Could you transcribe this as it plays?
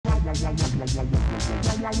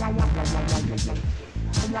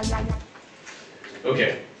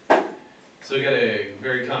Okay, so we got a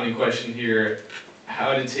very common question here: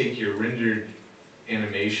 how to take your rendered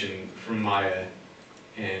animation from Maya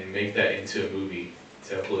and make that into a movie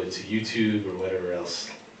to upload to YouTube or whatever else.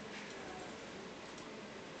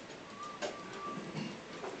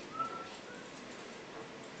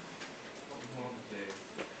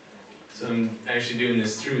 So I'm actually doing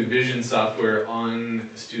this through Vision software on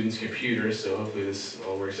a student's computer, so hopefully this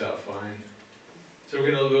all works out fine. So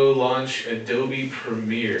we're going to go launch Adobe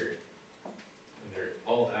Premiere under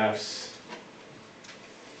All Apps.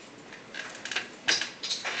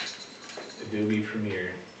 Adobe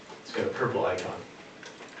Premiere. It's got a purple icon.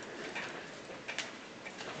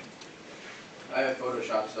 I have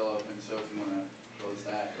Photoshop still open, so if you want to close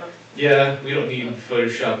that. Yeah, we don't need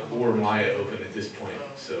Photoshop or Maya open at this point,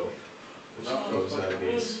 so we'll just close out of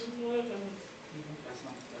these.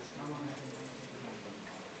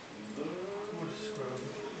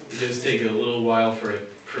 It does take a little while for a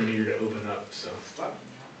Premiere to open up, so.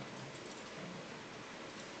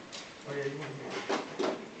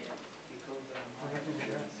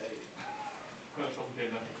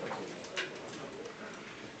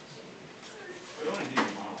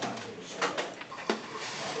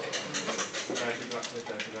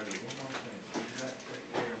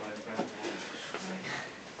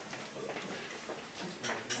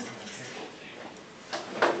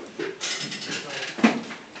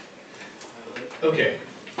 Okay,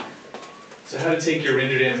 so how to take your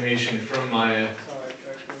rendered animation from Maya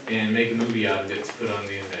and make a movie out of it to put on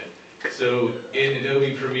the internet. So in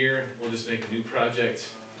Adobe Premiere, we'll just make a new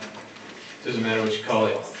project. Doesn't matter what you call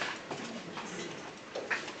it.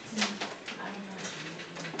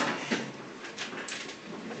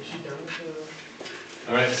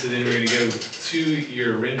 Alright, so then we're going to go to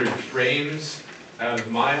your rendered frames out of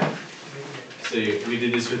Maya. So we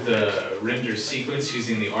did this with the render sequence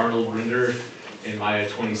using the Arnold renderer in Maya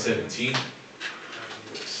 2017.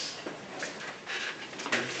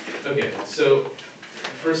 Okay, so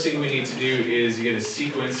first thing we need to do is get a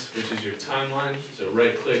sequence, which is your timeline. So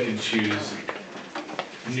right click and choose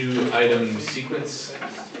New Item Sequence.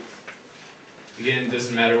 Again, it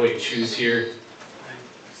doesn't matter what you choose here.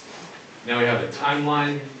 Now we have a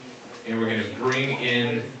timeline, and we're going to bring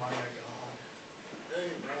in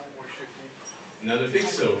another thing.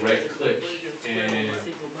 So right click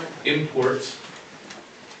and import.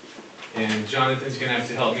 And Jonathan's going to have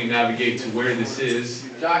to help me navigate to where this is.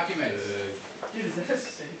 Documents.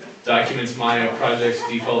 Documents Maya projects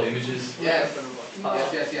default images. Yes.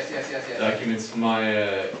 Yes. Documents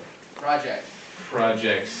Maya projects.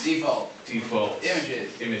 Default.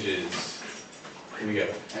 Images. Here we go.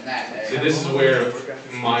 And that. So this is where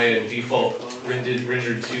Maya default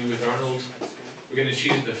rendered to with Arnold. We're going to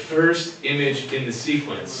choose the first image in the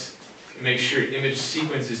sequence. Make sure image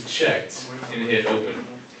sequence is checked and hit open.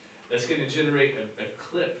 That's going to generate a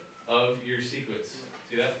clip of your sequence.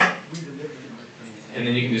 See that? And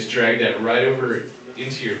then you can just drag that right over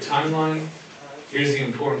into your timeline. Here's the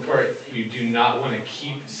important part. You do not want to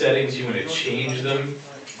keep settings. You want to change them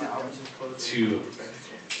to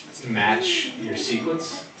match your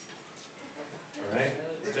sequence.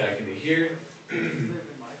 Alright, back into here.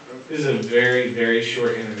 This is a very, very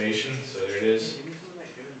short animation, so there it is.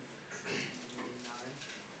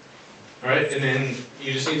 Alright, and then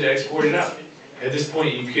you just need to export it out. At this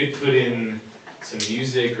point, you could put in some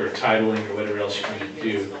music or titling or whatever else you need to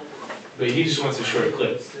do, but he just wants a short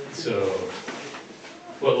clip. So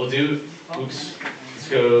what we'll do, let's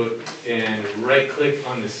go and right click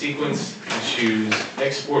on the sequence and choose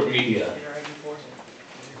Export Media.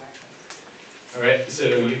 Alright,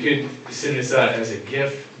 so you could send this out as a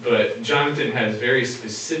GIF, but Jonathan has very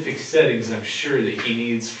specific settings I'm sure that he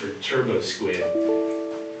needs for Turbo Squid.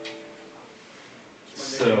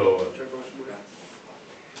 So,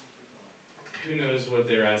 who knows what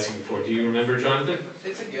they're asking for? Do you remember, Jonathan?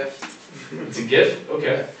 It's a GIF. It's a GIF?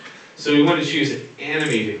 Okay. So we want to choose an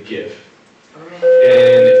animated GIF and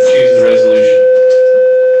choose the resolution.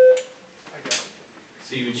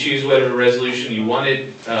 So you would choose whatever resolution you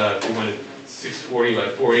wanted. If you wanted 640 by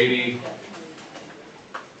 480.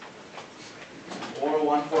 Or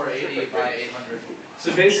 1480 by 800.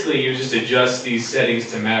 So basically you just adjust these settings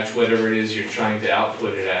to match whatever it is you're trying to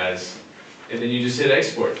output it as, and then you just hit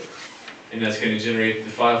export, and that's going to generate the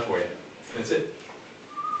file for you. That's it.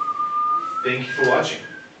 Thank you for watching.